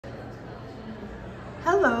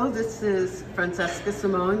Hello, this is Francesca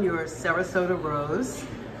Simone, your Sarasota Rose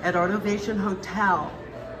at Art Ovation Hotel.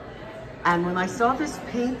 And when I saw this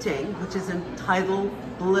painting, which is entitled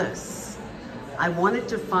Bliss, I wanted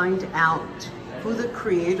to find out who the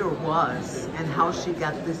creator was and how she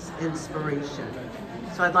got this inspiration.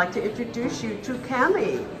 So I'd like to introduce you to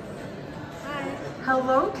Kami. Hi.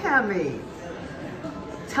 Hello, Kami.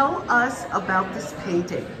 Tell us about this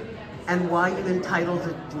painting and why you entitled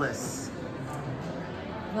it Bliss.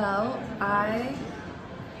 Well, I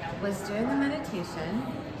was doing the meditation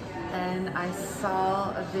and I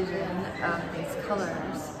saw a vision of these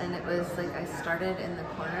colors, and it was like I started in the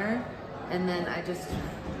corner and then I just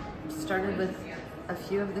started with a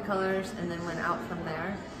few of the colors and then went out from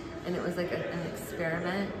there, and it was like an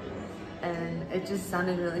experiment and it just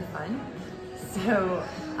sounded really fun. So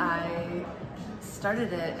I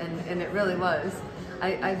started it and it really was.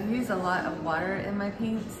 I use a lot of water in my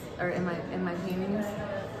paints, or in my paintings,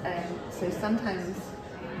 and so sometimes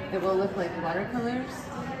it will look like watercolors,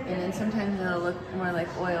 and then sometimes it'll look more like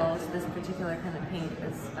oils. This particular kind of paint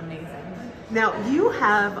is amazing. Now you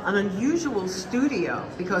have an unusual studio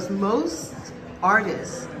because most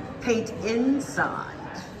artists paint inside.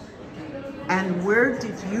 And where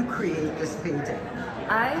did you create this painting?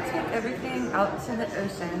 I take everything out to the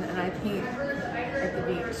ocean and I paint at the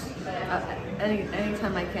beach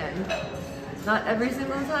anytime I can. Not every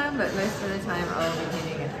single time, but most of the time I'll be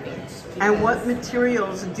painting at the beach. And what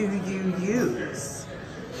materials do you use?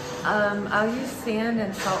 I'll use sand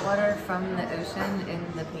and salt water from the ocean in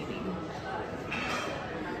the painting.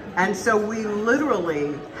 And so we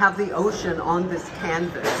literally have the ocean on this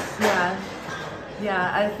canvas.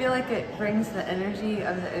 Yeah, I feel like it brings the energy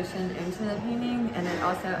of the ocean into the painting, and it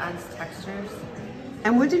also adds textures.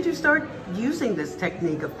 And when did you start using this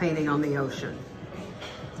technique of painting on the ocean?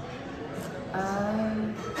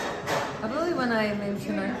 Probably when I moved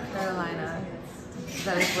to North Carolina, because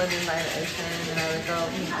I was living by the ocean and I would go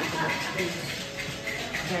paint at the beach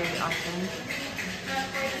very often.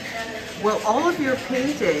 Well, all of your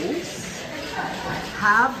paintings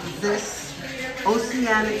have this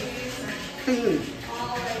oceanic theme.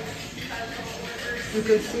 You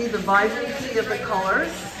can see the vibrancy of the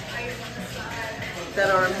colors that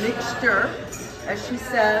are a mixture, as she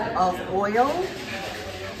said, of oil,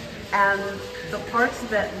 and the parts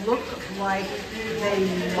that look like they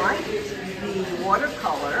might be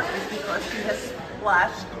watercolor is because she has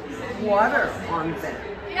splashed water on them.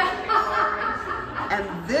 And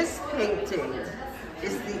this painting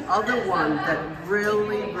is the other one that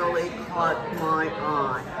really caught my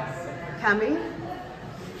eye. Kami,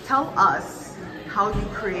 tell us how you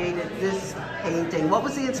created this painting. What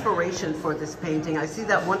was the inspiration for this painting? I see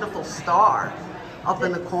that wonderful star up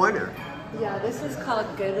in the corner. Yeah, this is called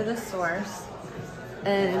Go to the Source,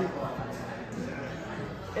 and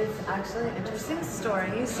it's actually an interesting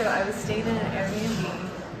story. So I was staying in an Airbnb,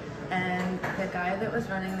 and the guy that was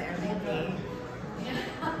running the Airbnb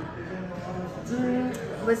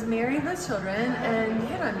was married with children and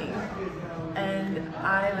hit on me. And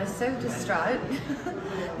I was so distraught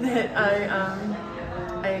that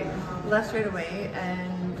I left right away,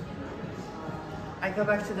 and I go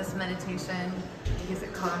back to this meditation because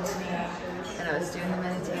it calms me, and I was doing the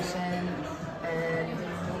meditation and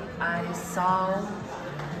I saw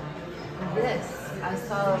this. I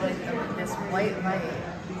saw like this white light,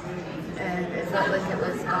 and it felt like it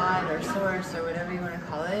was God or source or whatever you want to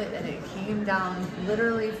call it, and it came down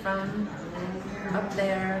literally from up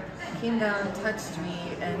there, came down, touched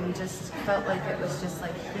me, and just felt like it was just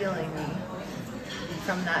like healing me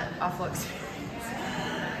from that awful experience.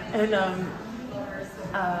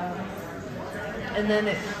 And then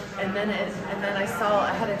I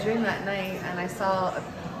had a dream that night, and I saw a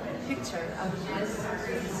picture of this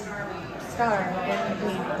star in the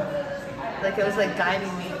painting. Like it was like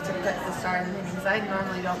guiding me to put the star in the painting, because I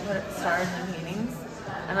normally don't put stars in the paintings.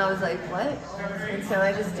 And I was like, what? And so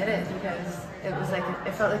I just did it because it was like,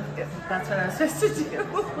 it felt like that's what I was supposed to do.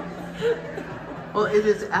 Well, it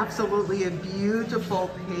is absolutely a beautiful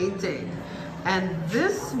painting. And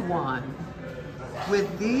this one,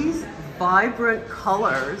 with these vibrant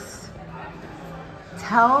colors,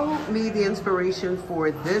 tell me the inspiration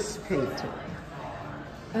for this painting.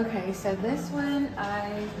 Okay, so this one,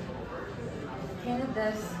 I painted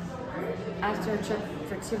this after a trip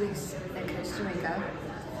for 2 weeks in Costa Rica.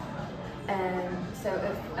 And so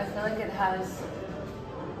I feel like it has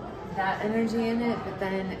that energy in it, but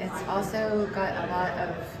then it's also got a lot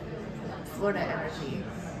of Florida energy,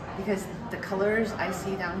 because the colors I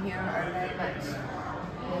see down here are very much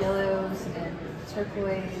yellows and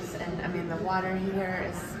turquoise, and I mean the water here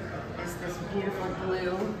is this beautiful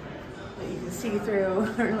blue. that you can see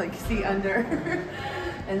through or like see under.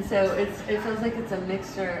 And so it feels like it's a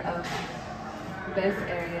mixture of both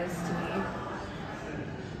areas to me.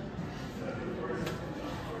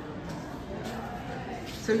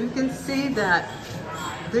 So you can see that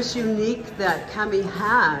this unique that Kami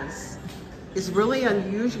has is really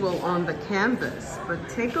unusual on the canvas, but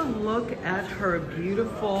take a look at her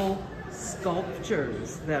beautiful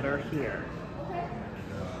sculptures that are here.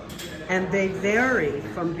 And they vary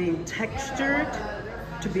from being textured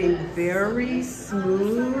to being very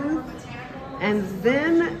smooth. And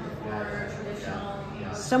then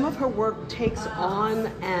some of her work takes on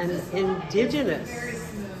an indigenous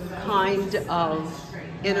kind of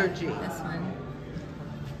energy. This one.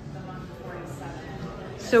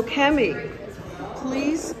 So Kami,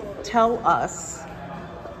 please tell us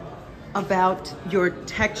about your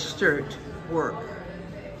textured work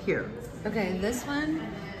here. Okay, this one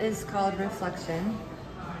is called Reflection,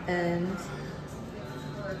 and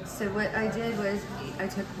so what I did was I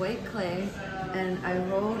took white clay and I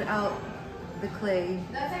rolled out the clay,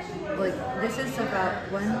 like this is about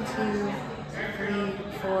 1, 2, 3,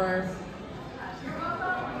 4,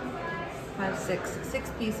 5,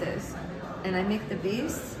 6 pieces, and I make the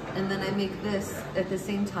base and then I make this at the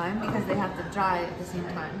same time because they have to dry at the same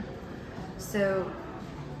time. So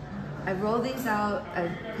I roll these out, I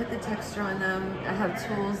put the texture on them, I have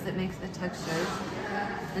tools that make the textures,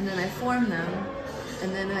 and then I form them,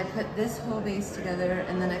 and then I put this whole base together,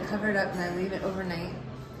 and then I cover it up and I leave it overnight,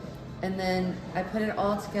 and then I put it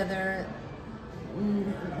all together,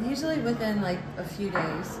 usually within like a few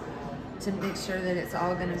days, to make sure that it's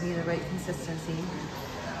all going to be the right consistency.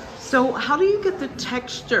 So how do you get the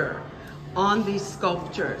texture on these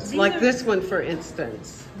sculptures? Like this one, for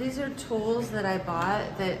instance. These are tools that I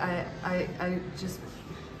bought that I just,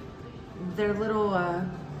 they're little,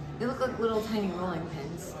 they look like little tiny rolling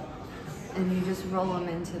pins, and you just roll them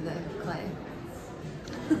into the clay.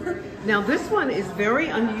 Now this one is very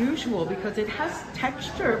unusual because it has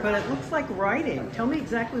texture, but it looks like writing. Tell me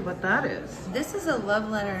exactly what that is. This is a love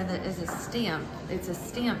letter that is a stamp. It's a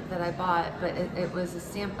stamp that I bought, but it was a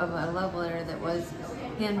stamp of a love letter that was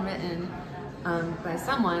handwritten by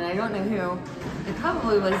someone. I don't know who. It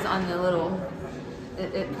probably was on the little,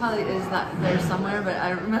 it probably is that there somewhere, but I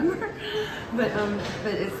don't remember. But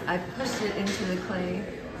it's, I pushed it into the clay,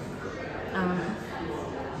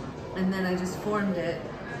 and then I just formed it.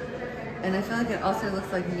 And I feel like it also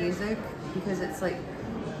looks like music because it's like,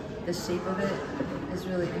 the shape of it is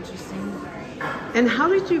really interesting. And how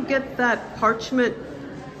did you get that parchment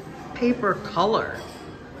paper color?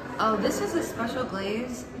 Oh, this is a special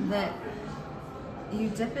glaze that you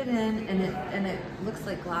dip it in and it looks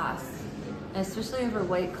like glass, and especially over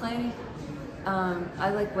white clay.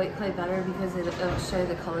 I like white clay better because it'll show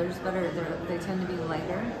the colors better. They tend to be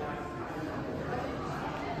lighter.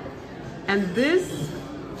 And this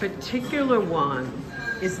particular one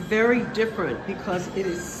is very different because it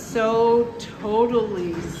is so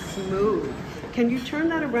totally smooth. Can you turn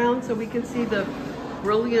that around so we can see the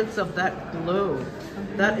brilliance of that blue?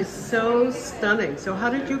 That is so stunning. So how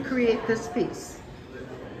did you create this piece?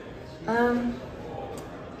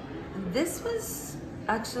 This was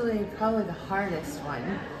actually probably the hardest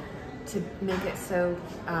one to make it so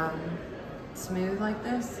smooth like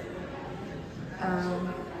this.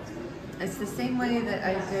 It's the same way that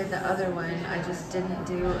I did the other one. I just didn't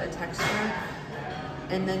do a texture.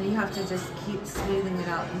 And then you have to just keep smoothing it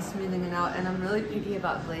out and smoothing it out. And I'm really picky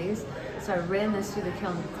about glaze. So I ran this through the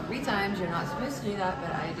kiln 3 times. You're not supposed to do that,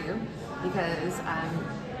 but I do because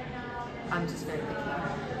I'm just very picky.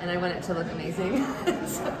 And I want it to look amazing.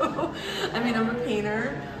 So, I mean, I'm a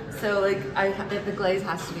painter. So like, the glaze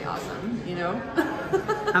has to be awesome, you know?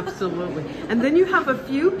 Absolutely. And then you have a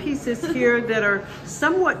few pieces here that are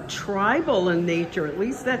somewhat tribal in nature. At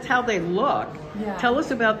least that's how they look. Yeah. Tell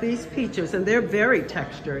us about these peaches, and they're very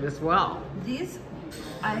textured as well. These,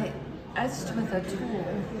 I etched with a tool.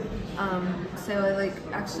 So I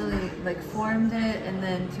actually formed it and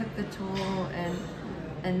then took the tool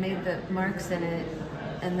and made the marks in it.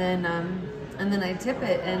 And then I dip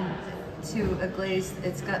it into a glaze.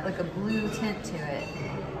 It's got like a blue tint to it.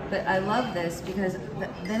 But I love this because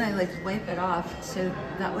then I wipe it off, so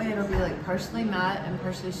that way it'll be like partially matte and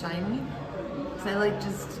partially shiny. So I like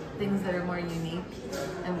just things that are more unique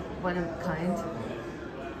and one of a kind. So,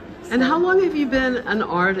 and how long have you been an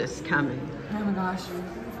artist, Kami? Oh my gosh,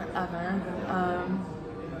 forever.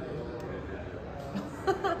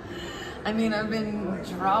 I mean, I've been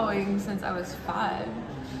drawing since I was 5.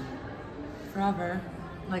 Forever.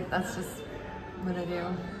 Like, that's just what I do.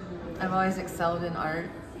 I've always excelled in art.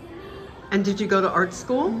 And did you go to art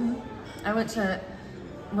school? Mm-hmm. I went to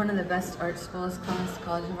one of the best art schools, Columbus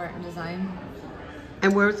College of Art and Design.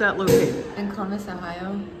 And where is that located? In Columbus,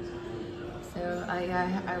 Ohio. So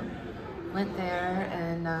I went there,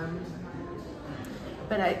 and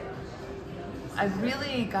but I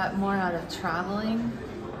really got more out of traveling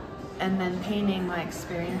and then painting my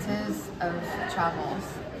experiences of travels.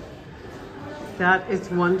 That is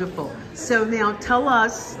wonderful. So now tell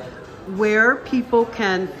us where people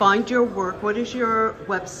can find your work. What is your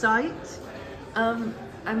website? I'm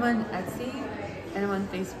on Etsy, and I'm on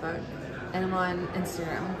Facebook, and I'm on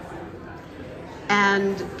Instagram.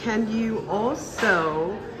 And can you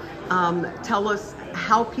also tell us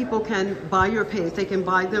how people can buy your paints? They can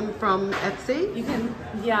buy them from Etsy? You can,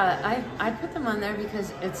 yeah, I put them on there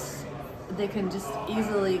because they can just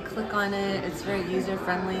easily click on it. It's very user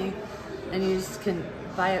friendly, and you just can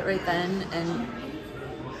buy it right then, and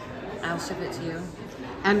I'll ship it to you.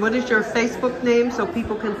 And what is your Facebook name so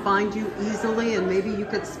people can find you easily, and maybe you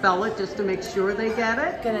could spell it just to make sure they get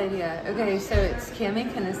it? Good idea. Okay, so it's Kami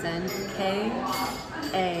Kinnison,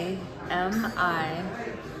 KamiKinnison.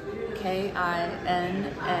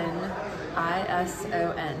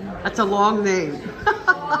 That's a long name.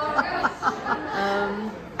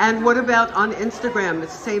 And what about on Instagram?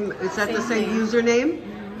 It's same. Is that the same username?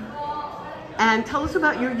 And tell us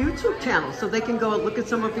about your YouTube channel so they can go and look at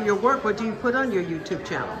some of your work. What do you put on your YouTube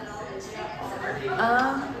channel?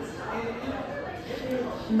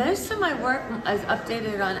 Most of my work is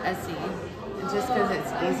updated on Etsy, just because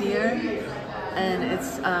it's easier, and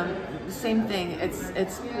it's the same thing. It's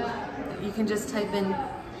you can just type in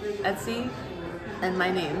Etsy and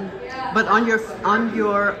my name. But on your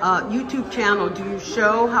YouTube channel, do you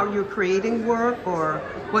show how you're creating work, or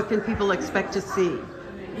what can people expect to see?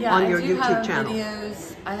 Yeah, on your I do YouTube have channel?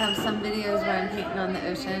 Videos. I have some videos where I'm painting on the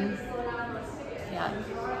ocean. Yeah.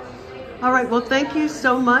 All right, well, thank you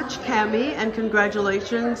so much, Kami, and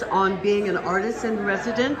congratulations on being an artist in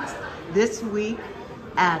residence this week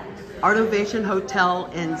at Art Ovation Hotel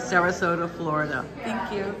in Sarasota, Florida.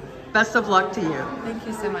 Thank you. Best of luck to you. Thank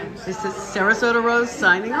you so much. This is Sarasota Rose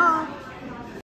signing off.